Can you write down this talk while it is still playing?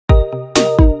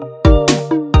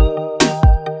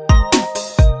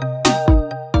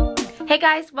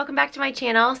guys, welcome back to my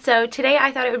channel. So today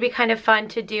I thought it would be kind of fun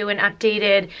to do an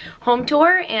updated home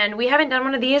tour, and we haven't done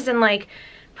one of these in like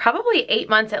probably 8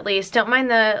 months at least. Don't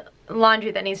mind the laundry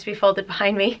that needs to be folded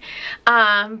behind me.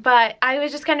 But I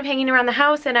was just kind of hanging around the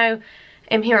house, and I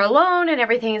am here alone and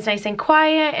everything is nice and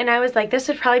quiet, and I was like, this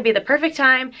would probably be the perfect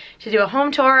time to do a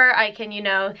home tour. I can, you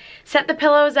know, set the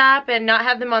pillows up and not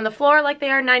have them on the floor like they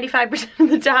are 95% of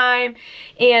the time,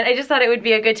 and I just thought it would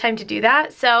be a good time to do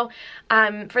that. So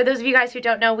for those of you guys who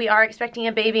don't know, we are expecting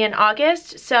a baby in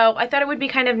August, so I thought it would be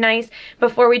kind of nice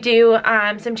before we do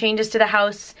some changes to the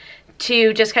house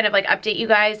to just kind of like update you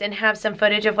guys and have some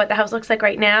footage of what the house looks like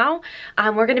right now.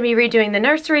 We're going to be redoing the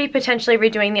nursery, potentially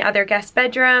redoing the other guest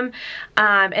bedroom,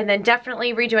 and then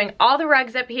definitely redoing all the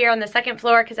rugs up here on the second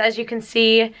floor, because as you can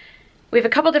see, we have a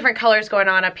couple different colors going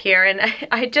on up here, and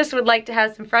I just would like to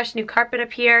have some fresh new carpet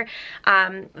up here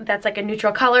that's like a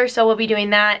neutral color, so we'll be doing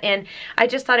that. And I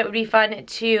just thought it would be fun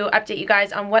to update you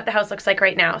guys on what the house looks like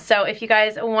right now. So if you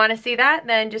guys want to see that,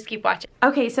 then just keep watching.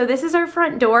 Okay, so this is our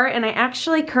front door, and I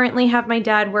actually currently have my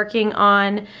dad working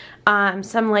on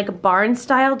some like barn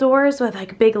style doors with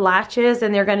like big latches,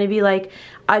 and they're going to be like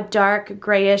a dark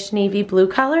grayish navy blue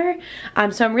color.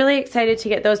 So I'm really excited to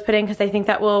get those put in because I think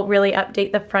that will really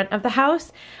update the front of the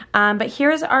house. But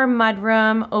here's our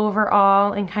mudroom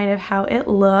overall and kind of how it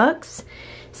looks.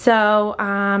 So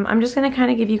I'm just going to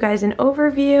kind of give you guys an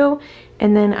overview,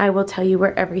 and then I will tell you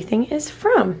where everything is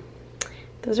from.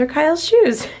 Those are Kyle's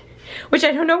shoes, which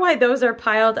I don't know why those are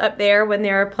piled up there when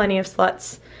there are plenty of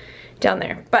sluts down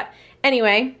there. But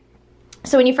anyway,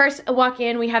 so when you first walk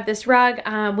in, we have this rug.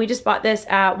 We just bought this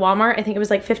at Walmart. I think it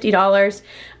was like $50.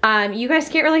 You guys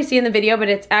can't really see in the video, but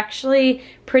it's actually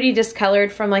pretty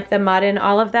discolored from like the mud and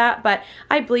all of that, but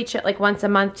I bleach it like once a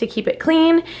month to keep it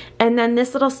clean. And then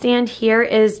this little stand here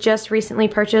is just recently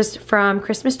purchased from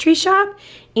Christmas Tree Shop,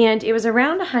 and it was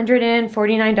around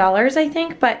 $149, I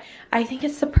think, but I think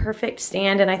it's the perfect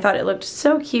stand, and I thought it looked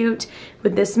so cute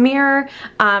with this mirror.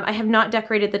 I have not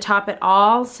decorated the top at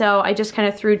all, so I just kind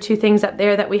of threw two things up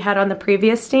there that we had on the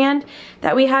previous stand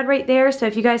that we had right there. So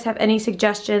if you guys have any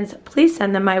suggestions, please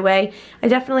send them my way. I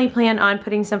definitely plan on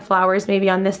putting some flowers maybe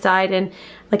on this side and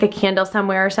like a candle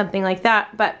somewhere or something like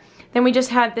that. But then we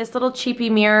just have this little cheapy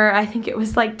mirror. I think it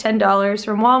was like $10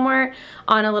 from Walmart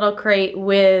on a little crate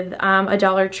with a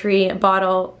Dollar Tree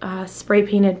bottle spray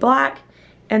painted black,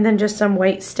 and then just some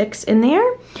white sticks in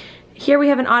there. Here we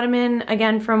have an ottoman,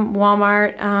 again from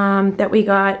Walmart, that we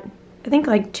got I think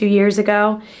like 2 years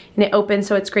ago, and it opens,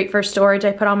 so it's great for storage.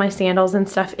 I put all my sandals and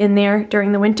stuff in there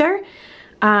during the winter.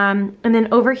 And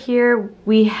then over here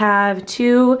we have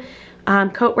two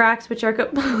coat racks, which are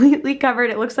completely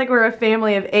covered. It looks like we're a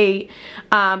family of 8,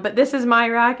 but this is my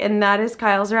rack and that is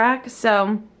Kyle's rack.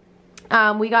 So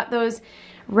we got those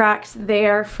racks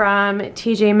there from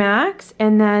TJ Maxx,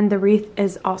 and then the wreath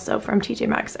is also from TJ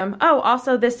Maxx. Oh,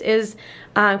 also this is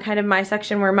kind of my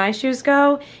section where my shoes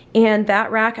go, and that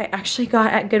rack I actually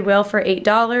got at Goodwill for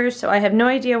 $8, so I have no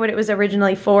idea what it was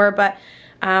originally for, but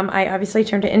I obviously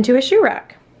turned it into a shoe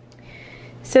rack.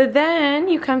 So then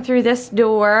you come through this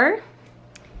door,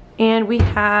 and we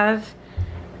have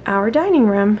our dining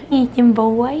room. Ethan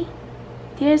boy.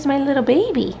 There's my little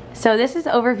baby. So this is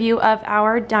an overview of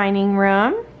our dining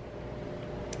room.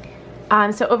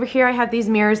 So over here I have these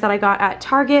mirrors that I got at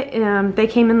Target. They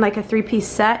came in like a 3-piece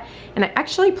set, and I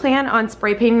actually plan on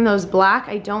spray painting those black.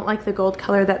 I don't like the gold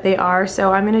color that they are,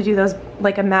 so I'm gonna do those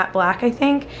like a matte black, I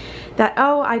think. That,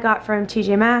 I got from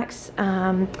TJ Maxx.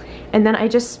 And then I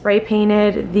just spray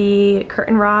painted the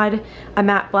curtain rod a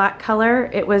matte black color.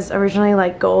 It was originally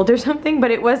like gold or something,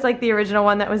 but it was like the original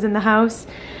one that was in the house.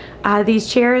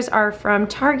 These chairs are from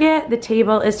Target, the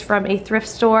table is from a thrift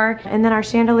store, and then our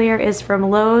chandelier is from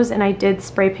Lowe's, and I did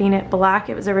spray paint it black.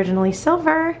 It was originally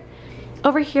silver.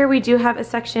 Over here we do have a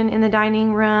section in the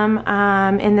dining room,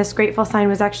 and this grateful sign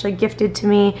was actually gifted to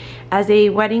me as a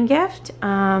wedding gift.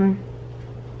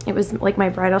 It was like my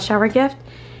bridal shower gift,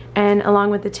 and along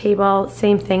with the table,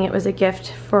 same thing, it was a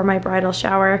gift for my bridal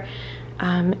shower.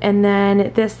 And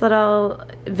then this little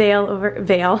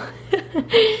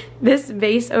this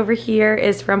vase over here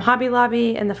is from Hobby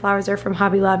Lobby, and the flowers are from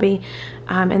Hobby Lobby.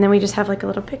 And then we just have like a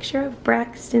little picture of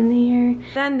Braxton there.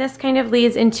 Then this kind of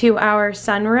leads into our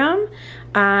sunroom.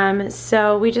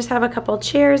 So we just have a couple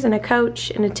chairs and a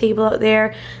couch and a table out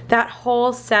there. That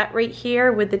whole set right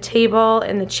here with the table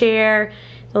and the chair,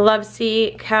 the love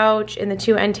seat, couch, and the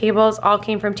 2 end tables all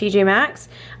came from TJ Maxx,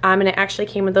 and it actually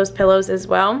came with those pillows as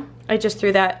well. I just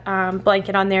threw that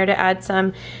blanket on there to add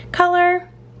some color.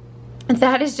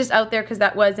 That is just out there because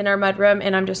that was in our mudroom,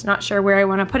 and I'm just not sure where I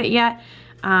want to put it yet.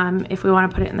 If we want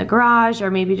to put it in the garage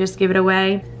or maybe just give it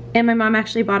away. And my mom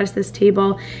actually bought us this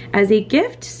table as a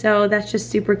gift, so that's just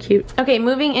super cute. Okay,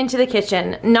 moving into the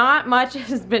kitchen. Not much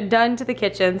has been done to the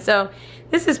kitchen, so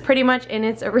this is pretty much in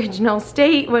its original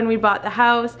state when we bought the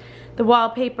house. The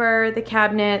wallpaper, the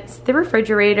cabinets, the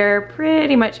refrigerator,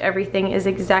 pretty much everything is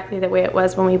exactly the way it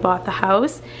was when we bought the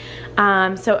house.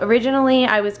 So originally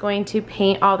I was going to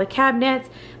paint all the cabinets,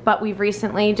 but we've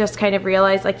recently just kind of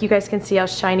realized, like you guys can see how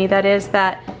shiny that is,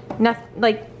 that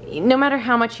no matter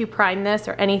how much you prime this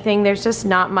or anything, there's just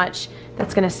not much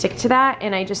that's gonna stick to that,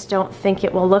 and I just don't think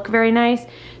it will look very nice.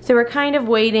 So we're kind of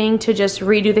waiting to just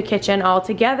redo the kitchen all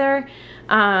together.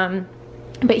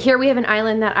 But here we have an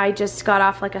island that I just got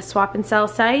off like a swap and sell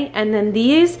site, and then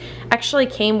these actually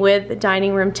came with the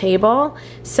dining room table.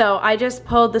 So I just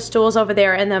pulled the stools over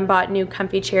there and then bought new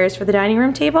comfy chairs for the dining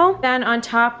room table. Then on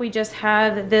top we just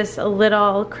have this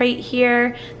little crate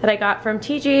here that I got from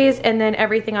TJ's, and then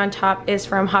everything on top is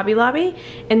from Hobby Lobby.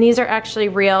 And these are actually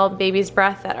real baby's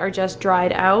breath that are just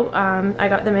dried out. I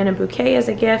got them in a bouquet as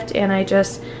a gift, and I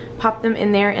just popped them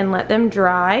in there and let them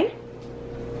dry.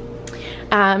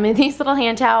 And these little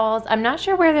hand towels, I'm not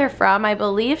sure where they're from. I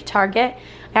believe Target.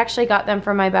 I actually got them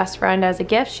from my best friend as a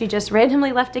gift. She just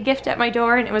randomly left a gift at my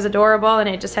door, and it was adorable, and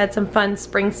it just had some fun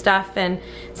spring stuff and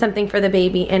something for the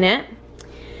baby in it.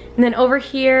 And then over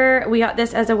here, we got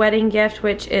this as a wedding gift,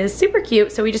 which is super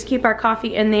cute. So we just keep our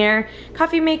coffee in there,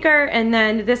 coffee maker, and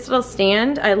then this little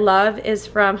stand I love is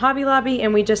from Hobby Lobby,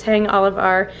 and we just hang all of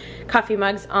our coffee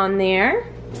mugs on there.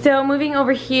 So moving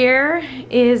over here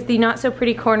is the not so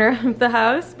pretty corner of the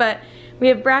house, but we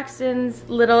have Braxton's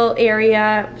little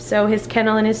area, so his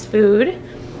kennel and his food,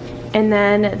 and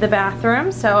then the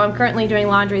bathroom. So I'm currently doing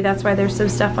laundry, that's why there's some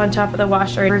stuff on top of the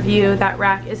washer. Review, that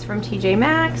rack is from TJ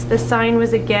Maxx. The sign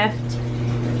was a gift,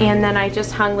 and then I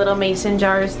just hung little mason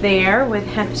jars there with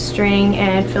hemp string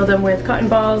and filled them with cotton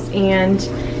balls and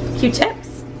Q-tips.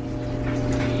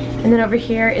 And then over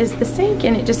here is the sink,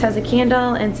 and it just has a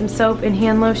candle and some soap and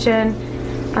hand lotion,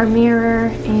 our mirror,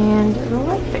 and the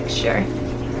light fixture.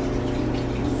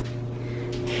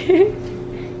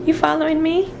 You following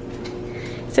me?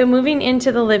 So moving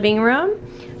into the living room,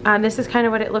 this is kind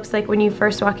of what it looks like when you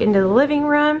first walk into the living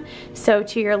room. So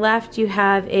to your left you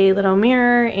have a little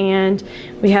mirror, and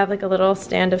we have like a little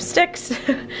stand of sticks.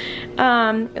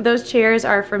 Those chairs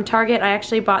are from Target. I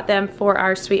actually bought them for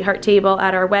our sweetheart table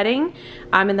at our wedding,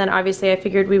 and then obviously I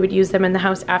figured we would use them in the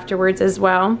house afterwards as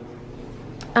well.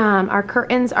 Our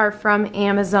curtains are from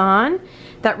Amazon.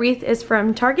 That wreath is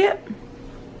from Target,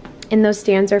 and those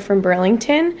stands are from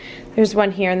Burlington. There's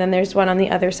one here, and then there's one on the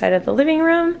other side of the living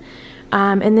room.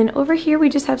 And then over here we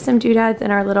just have some doodads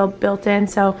in our little built-in,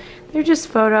 so they're just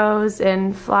photos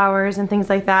and flowers and things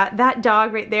like that. That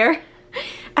dog right there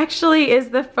actually is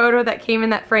the photo that came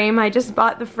in that frame. I just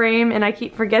bought the frame and I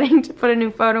keep forgetting to put a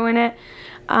new photo in it.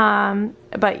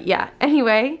 But yeah,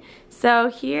 anyway, so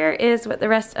here is what the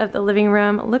rest of the living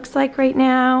room looks like right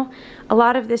now. A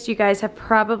lot of this you guys have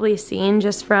probably seen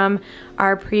just from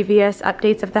our previous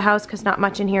updates of the house, because not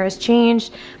much in here has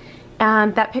changed.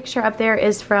 That picture up there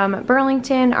is from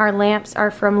Burlington. Our lamps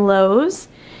are from Lowe's,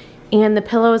 and the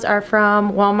pillows are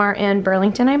from Walmart and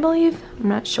Burlington, I believe. I'm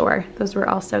not sure. Those were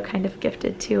also kind of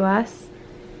gifted to us.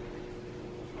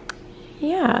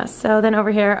 Yeah, so then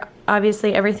over here,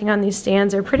 obviously everything on these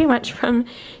stands are pretty much from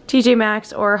TJ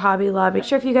Maxx or Hobby Lobby. Not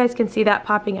sure if you guys can see that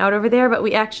popping out over there, but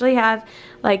we actually have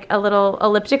like a little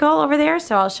elliptical over there,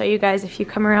 so I'll show you guys if you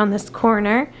come around this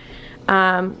corner.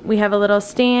 We have a little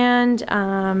stand,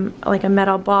 like a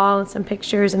metal ball and some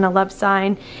pictures and a love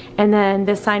sign, and then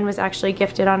this sign was actually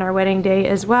gifted on our wedding day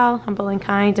as well, humble and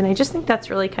kind, and I just think that's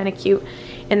really kind of cute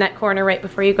in that corner right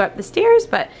before you go up the stairs.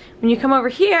 But when you come over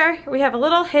here, we have a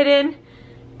little hidden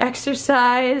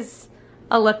exercise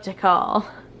elliptical,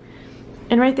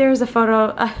 and right there is a photo,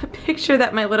 a picture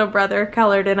that my little brother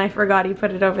colored, and I forgot he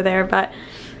put it over there. But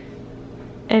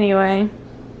anyway,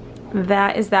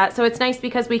 that is that. So it's nice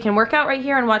because we can work out right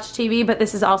here and watch TV, but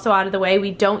this is also out of the way.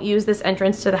 We don't use this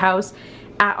entrance to the house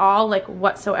at all, like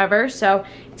whatsoever, so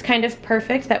it's kind of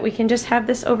perfect that we can just have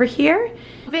this over here.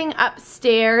 Moving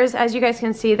upstairs, as you guys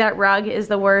can see, that rug is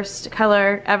the worst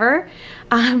color ever.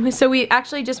 So we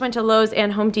actually just went to Lowe's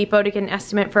and Home Depot to get an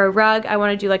estimate for a rug. I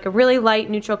want to do like a really light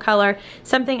neutral color,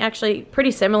 something actually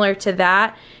pretty similar to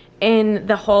that in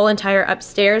the whole entire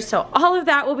upstairs. So all of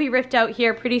that will be ripped out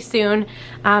here pretty soon.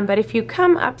 But if you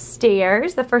come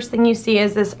upstairs, the first thing you see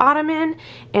is this ottoman,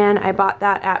 and I bought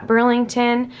that at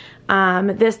Burlington.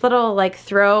 This little like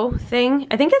throw thing,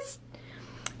 I think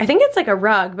it's like a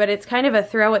rug, but it's kind of a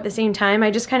throw at the same time.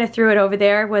 I just kind of threw it over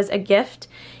there, was a gift,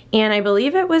 and I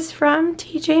believe it was from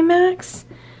TJ Maxx.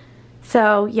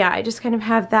 So yeah, I just kind of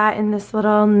have that in this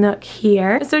little nook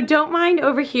here. So don't mind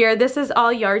over here. This is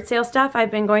all yard sale stuff. I've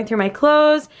been going through my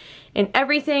clothes and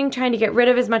everything, trying to get rid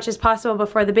of as much as possible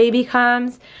before the baby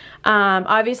comes.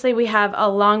 Obviously we have a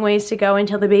long ways to go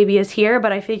until the baby is here,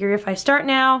 but I figure if I start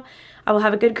now, I will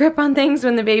have a good grip on things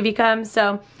when the baby comes.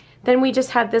 So then we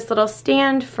just have this little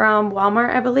stand from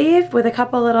Walmart, I believe, with a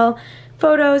couple little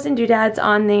photos and doodads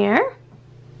on there.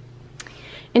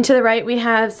 And to the right we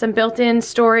have some built-in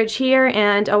storage here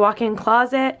and a walk-in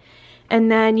closet.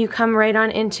 And then you come right on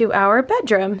into our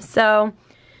bedroom. So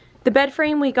the bed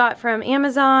frame we got from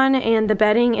Amazon and the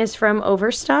bedding is from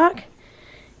Overstock.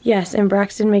 Yes, and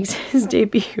Braxton makes his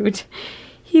debut.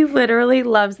 He literally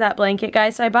loves that blanket,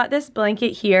 guys. So I bought this blanket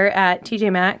here at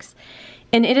TJ Maxx.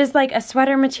 And it is like a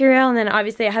sweater material, and then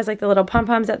obviously it has like the little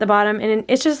pom-poms at the bottom, and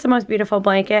it's just the most beautiful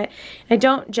blanket. I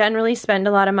don't generally spend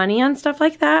a lot of money on stuff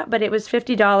like that, but it was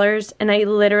 $50, and I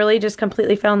literally just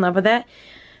completely fell in love with it.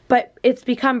 But it's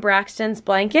become Braxton's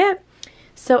blanket.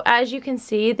 So as you can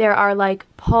see, there are like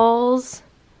pulls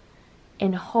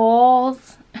and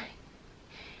holes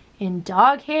and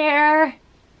dog hair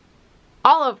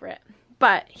all over it.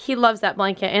 But he loves that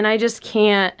blanket, and I just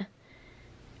can't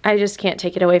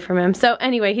take it away from him. So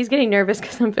anyway, he's getting nervous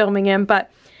because I'm filming him,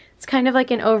 but it's kind of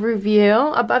like an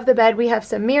overview. Above the bed we have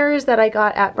some mirrors that I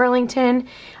got at Burlington,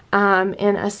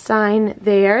 and a sign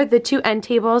there. The two end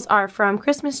tables are from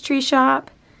Christmas Tree Shop.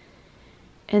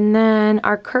 And then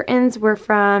our curtains were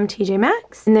from TJ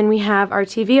Maxx. And then we have our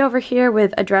TV over here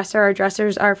with a dresser. Our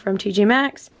dressers are from TJ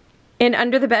Maxx. And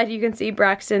under the bed you can see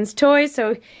Braxton's toys.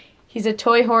 So he's a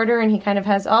toy hoarder, and he kind of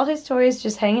has all his toys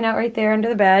just hanging out right there under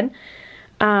the bed.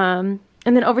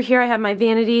 And then over here I have my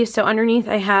vanity. So underneath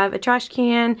I have a trash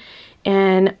can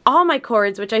and all my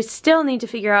cords, which I still need to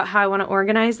figure out how I want to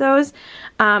organize those.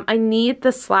 I need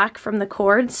the slack from the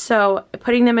cords, so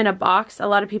putting them in a box, a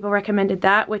lot of people recommended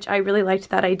that, which I really liked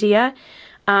that idea.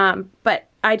 But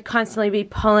I'd constantly be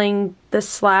pulling the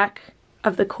slack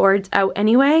of the cords out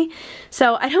anyway.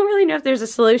 So I don't really know if there's a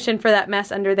solution for that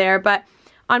mess under there, but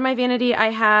on my vanity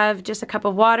I have just a cup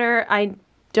of water. I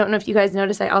don't know if you guys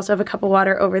noticed, I also have a cup of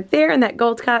water over there in that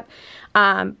gold cup,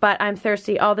 but I'm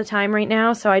thirsty all the time right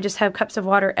now, so I just have cups of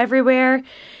water everywhere.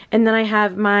 And then I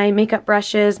have my makeup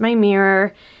brushes, my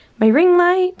mirror, my ring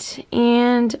light,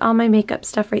 and all my makeup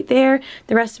stuff right there.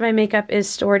 The rest of my makeup is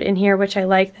stored in here, which I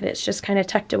like that it's just kind of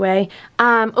tucked away.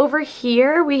 Over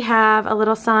here we have a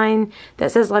little sign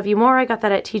that says love you more. I got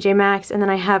that at TJ Maxx. And then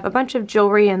I have a bunch of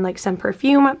jewelry and like some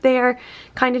perfume up there.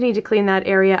 Kind of need to clean that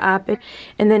area up.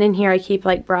 And then in here I keep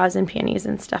like bras and panties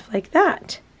and stuff like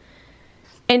that.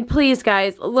 And please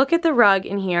guys, look at the rug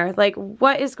in here. Like,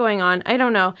 what is going on? I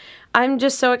don't know. I'm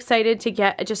just so excited to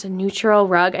get just a neutral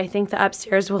rug. I think the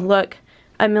upstairs will look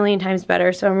a million times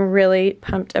better, so I'm really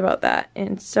pumped about that,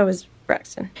 and so is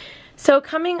Braxton. So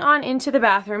coming on into the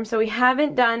bathroom, so we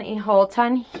haven't done a whole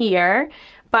ton here,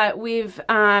 but we've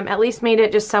at least made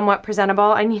it just somewhat presentable.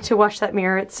 I need to wash that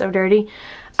mirror, it's so dirty.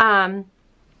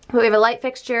 We have a light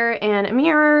fixture and a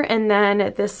mirror, and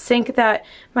then this sink that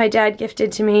my dad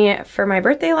gifted to me for my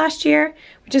birthday last year,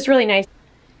 which is really nice.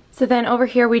 So then over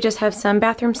here we just have some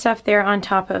bathroom stuff there on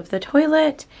top of the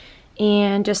toilet,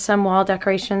 and just some wall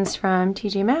decorations from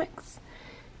TJ Maxx.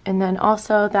 And then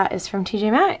also that is from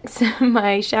TJ Maxx,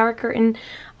 my shower curtain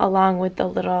along with the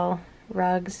little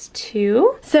rugs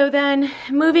too. So then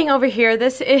moving over here,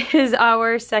 this is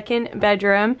our second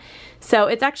bedroom. So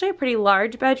it's actually a pretty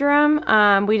large bedroom.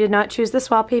 We did not choose this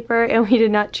wallpaper, and we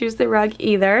did not choose the rug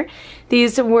either.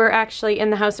 These were actually in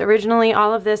the house originally.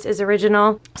 All of this is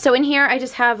original. So in here I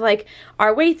just have like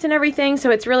our weights and everything,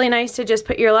 so it's really nice to just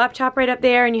put your laptop right up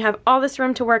there and you have all this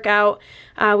room to work out.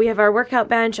 We have our workout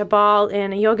bench, a ball,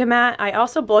 and a yoga mat. I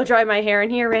also blow dry my hair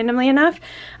in here randomly enough.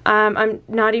 I'm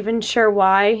not even sure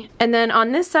why. And then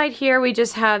on this side here we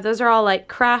just have, those are all like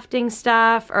crafting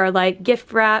stuff or like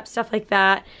gift wrap, stuff like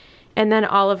that. And then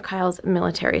all of Kyle's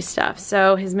military stuff.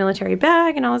 So his military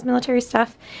bag and all his military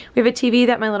stuff. We have a TV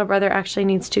that my little brother actually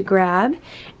needs to grab.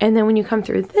 And then when you come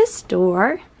through this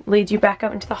door, leads you back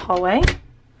out into the hallway.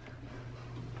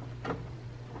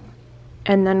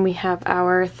 And then we have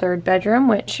our third bedroom,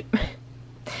 which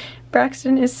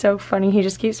Braxton is so funny. He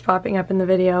just keeps popping up in the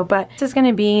video. But this is going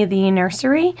to be the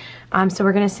nursery. So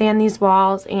we're going to sand these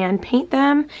walls and paint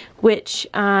them, which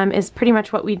is pretty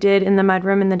much what we did in the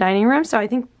mudroom in the dining room. So I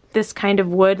think this kind of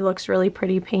wood looks really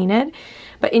pretty painted.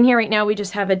 But in here right now we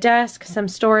just have a desk, some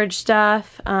storage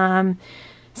stuff,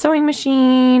 sewing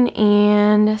machine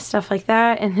and stuff like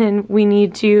that. And then we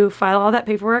need to file all that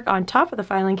paperwork on top of the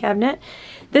filing cabinet.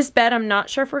 This bed, I'm not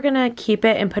sure if we're gonna keep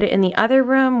it and put it in the other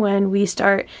room when we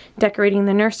start decorating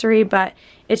the nursery, but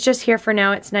it's just here for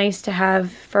now. It's nice to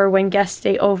have for when guests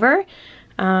stay over.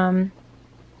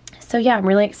 So yeah, I'm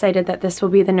really excited that this will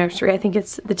be the nursery. I think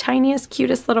it's the tiniest,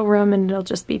 cutest little room, and it'll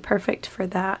just be perfect for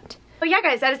that. Well, yeah,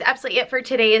 guys, that is absolutely it for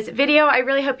today's video. I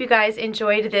really hope you guys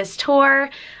enjoyed this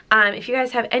tour. If you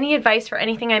guys have any advice for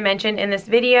anything I mentioned in this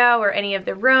video, or any of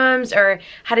the rooms, or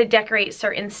how to decorate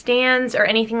certain stands, or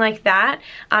anything like that,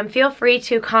 feel free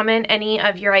to comment any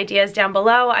of your ideas down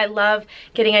below. I love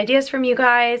getting ideas from you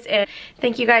guys, and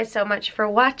thank you guys so much for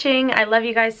watching. I love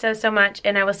you guys so, so much,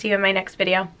 and I will see you in my next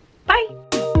video. Bye!